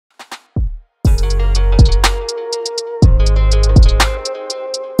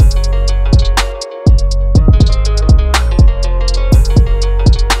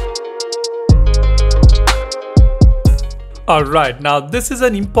Alright, now this is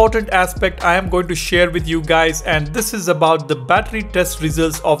an important aspect I am going to share with you guys, and this is about the battery test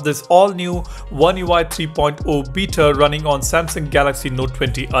results of this all new One UI 3.0 beta running on Samsung Galaxy Note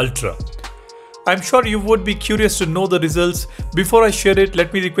 20 Ultra. I'm sure you would be curious to know the results. Before I share it,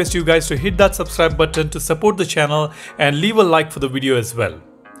 let me request you guys to hit that subscribe button to support the channel and leave a like for the video as well.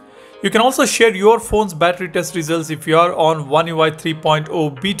 You can also share your phone's battery test results if you are on One UI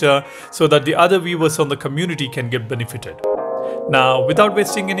 3.0 beta so that the other viewers on the community can get benefited. Now, without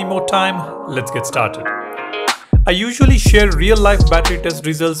wasting any more time, let's get started. I usually share real-life battery test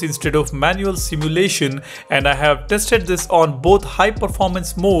results instead of manual simulation, and I have tested this on both high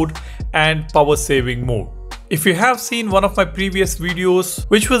performance mode and power saving mode. If you have seen one of my previous videos,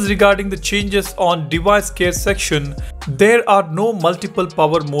 which was regarding the changes on device care section, there are no multiple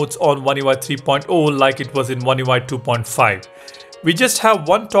power modes on One UI 3.0 like it was in One UI 2.5. We just have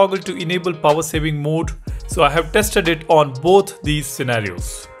one toggle to enable power saving mode, so I have tested it on both these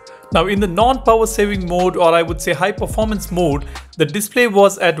scenarios. Now in the non-power saving mode, or I would say high performance mode, the display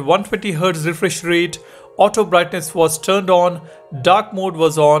was at 120Hz refresh rate, auto brightness was turned on, dark mode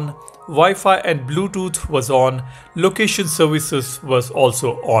was on, Wi-Fi and Bluetooth was on, location services was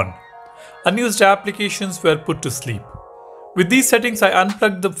also on. Unused applications were put to sleep. With these settings, I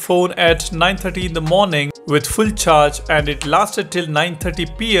unplugged the phone at 9:30 in the morning with full charge, and it lasted till 9:30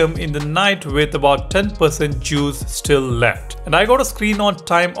 PM in the night with about 10% juice still left. And I got a screen on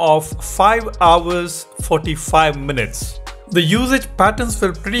time of 5 hours 45 minutes. The usage patterns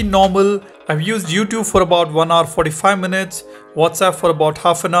were pretty normal. I've used YouTube for about 1 hour 45 minutes, WhatsApp for about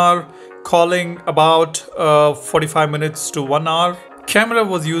half an hour, calling about 45 minutes to 1 hour. Camera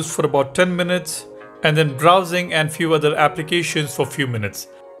was used for about 10 minutes, and then browsing and few other applications for few minutes.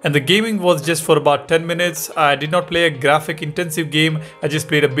 And the gaming was just for about 10 minutes. I did not play a graphic intensive game, I just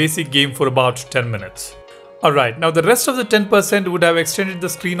played a basic game for about 10 minutes. Alright, now the rest of the 10% would have extended the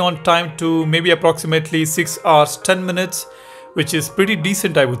screen on time to maybe approximately 6 hours 10 minutes, which is pretty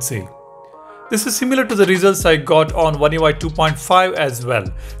decent, I would say. This is similar to the results I got on One UI 2.5 as well.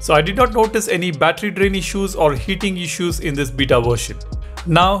 So I did not notice any battery drain issues or heating issues in this beta version.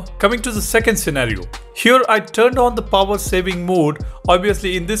 Now coming to the second scenario. Here I turned on the power saving mode.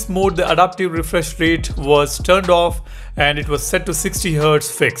 Obviously in this mode the adaptive refresh rate was turned off and it was set to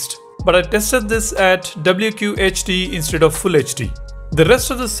 60Hz fixed. But I tested this at WQHD instead of Full HD. The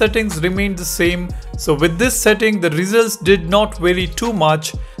rest of the settings remained the same, so with this setting the results did not vary too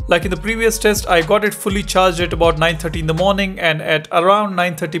much. Like in the previous test, I got it fully charged at about 9:30 in the morning, and at around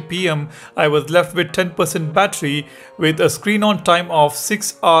 9:30 PM I was left with 10% battery with a screen on time of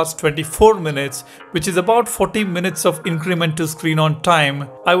 6 hours 24 minutes, which is about 40 minutes of incremental screen on time.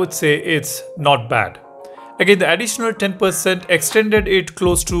 I would say it's not bad. Again, the additional 10% extended it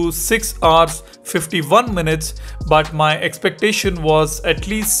close to 6 hours 51 minutes, but my expectation was at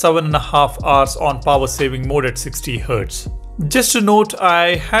least 7.5 hours on power saving mode at 60Hz. Just to note,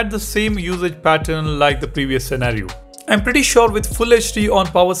 I had the same usage pattern like the previous scenario. I'm pretty sure with Full HD on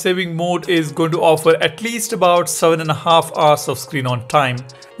power saving mode is going to offer at least about 7.5 hours of screen on time,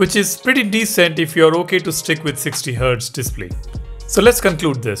 which is pretty decent if you're okay to stick with 60Hz display. So let's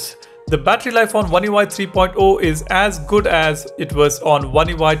conclude this. The battery life on One UI 3.0 is as good as it was on One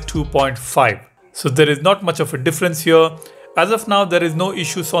UI 2.5. So there is not much of a difference here. As of now, there is no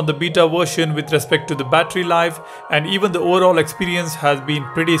issues on the beta version with respect to the battery life, and even the overall experience has been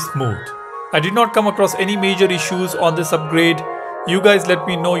pretty smooth. I did not come across any major issues on this upgrade. You guys let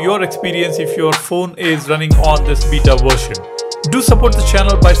me know your experience if your phone is running on this beta version. Do support the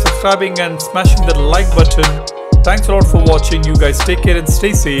channel by subscribing and smashing the like button. Thanks a lot for watching. You guys take care and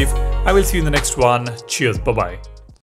stay safe. I will see you in the next one. Cheers. Bye-bye.